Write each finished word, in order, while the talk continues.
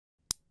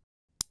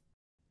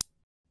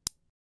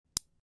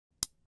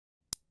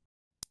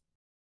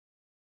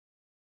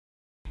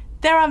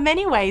There are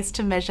many ways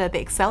to measure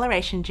the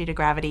acceleration due to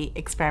gravity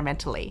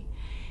experimentally.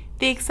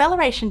 The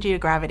acceleration due to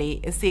gravity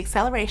is the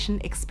acceleration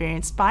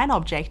experienced by an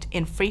object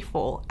in free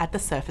fall at the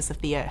surface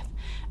of the Earth,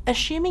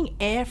 assuming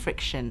air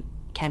friction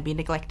can be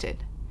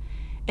neglected.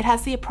 It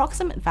has the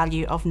approximate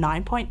value of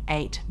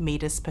 9.8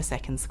 meters per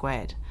second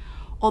squared,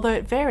 although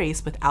it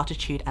varies with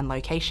altitude and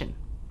location.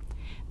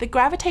 The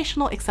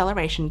gravitational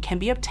acceleration can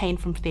be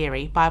obtained from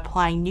theory by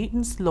applying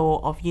Newton's law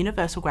of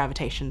universal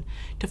gravitation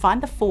to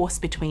find the force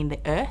between the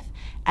Earth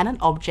and an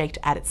object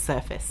at its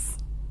surface.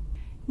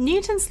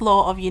 Newton's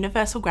law of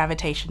universal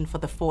gravitation for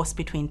the force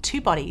between two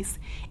bodies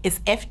is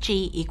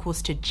Fg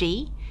equals to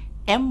g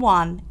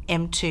m1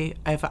 m2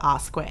 over r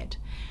squared,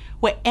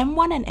 where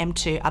m1 and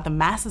m2 are the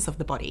masses of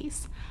the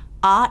bodies,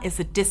 r is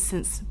the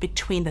distance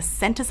between the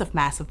centers of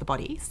mass of the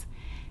bodies,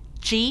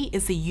 g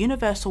is the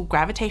universal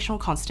gravitational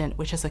constant,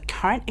 which has a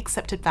current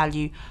accepted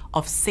value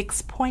of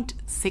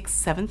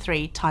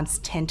 6.673 times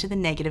 10 to the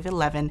negative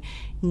 11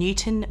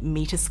 Newton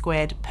meter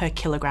squared per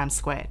kilogram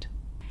squared.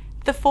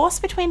 The force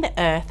between the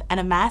Earth and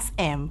a mass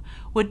m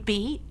would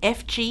be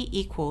Fg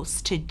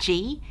equals to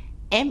g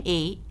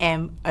me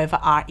m over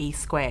re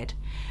squared,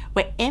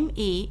 where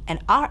me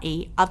and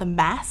re are the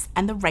mass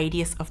and the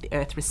radius of the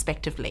Earth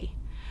respectively.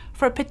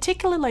 For a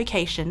particular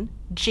location,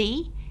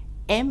 g,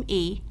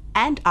 me,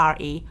 and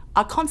re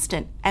are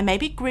constant and may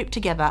be grouped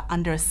together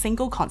under a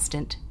single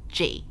constant,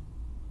 g.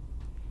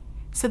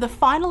 So the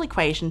final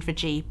equation for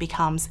g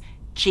becomes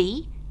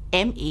g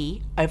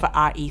me over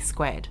re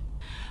squared.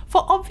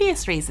 For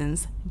obvious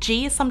reasons,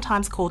 g is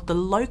sometimes called the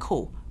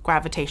local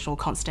gravitational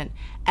constant,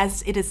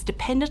 as it is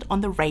dependent on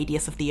the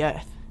radius of the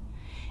Earth.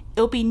 It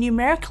will be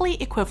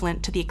numerically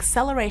equivalent to the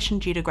acceleration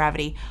due to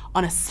gravity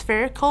on a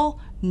spherical,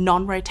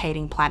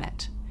 non-rotating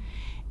planet.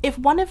 If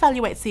one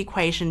evaluates the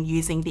equation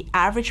using the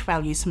average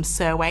values from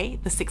Survey,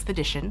 the 6th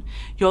edition,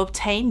 you'll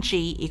obtain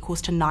g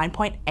equals to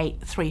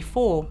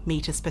 9.834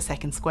 meters per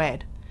second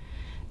squared.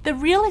 The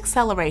real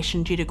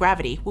acceleration due to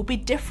gravity will be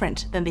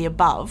different than the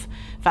above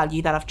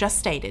value that I've just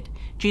stated,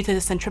 due to the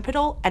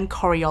centripetal and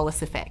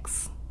Coriolis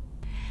effects.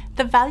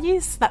 The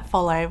values that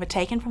follow were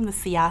taken from the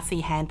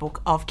CRC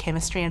Handbook of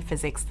Chemistry and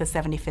Physics, the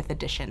 75th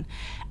edition,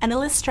 and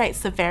illustrates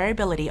the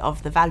variability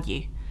of the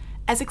value.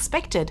 As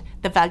expected,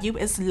 the value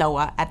is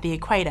lower at the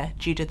equator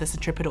due to the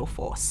centripetal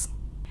force.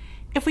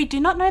 If we do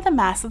not know the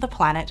mass of the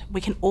planet,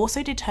 we can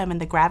also determine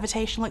the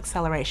gravitational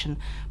acceleration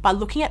by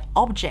looking at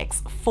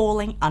objects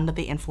falling under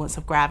the influence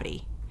of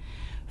gravity.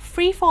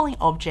 Free-falling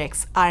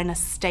objects are in a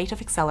state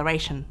of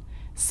acceleration.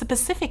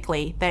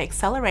 Specifically, they're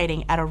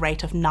accelerating at a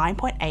rate of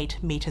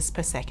 9.8 meters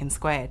per second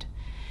squared.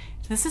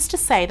 This is to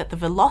say that the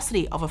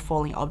velocity of a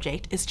falling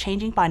object is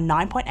changing by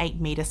 9.8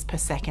 meters per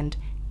second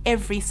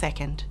every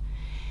second.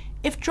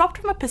 If dropped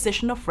from a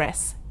position of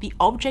rest, the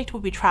object will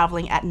be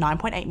travelling at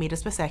 9.8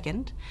 meters per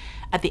second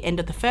at the end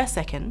of the first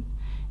second,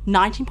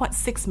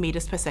 19.6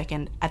 meters per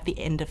second at the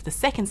end of the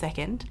second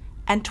second,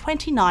 and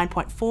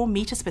 29.4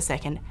 meters per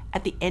second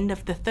at the end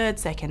of the third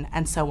second,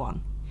 and so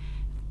on.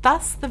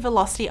 Thus, the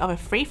velocity of a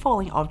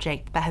free-falling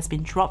object that has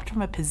been dropped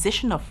from a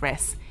position of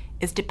rest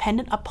is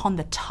dependent upon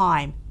the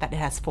time that it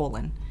has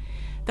fallen.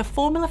 The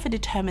formula for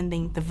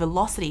determining the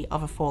velocity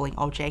of a falling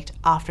object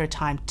after a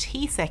time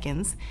t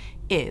seconds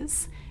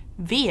is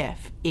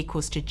Vf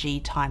equals to g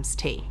times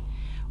t,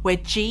 where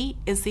g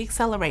is the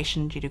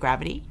acceleration due to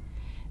gravity.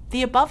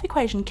 The above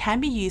equation can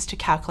be used to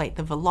calculate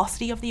the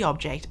velocity of the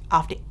object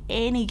after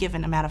any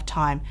given amount of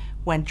time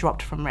when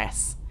dropped from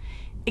rest.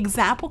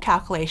 Example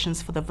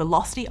calculations for the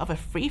velocity of a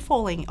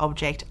free-falling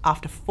object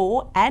after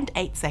 4 and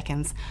 8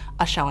 seconds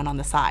are shown on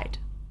the side.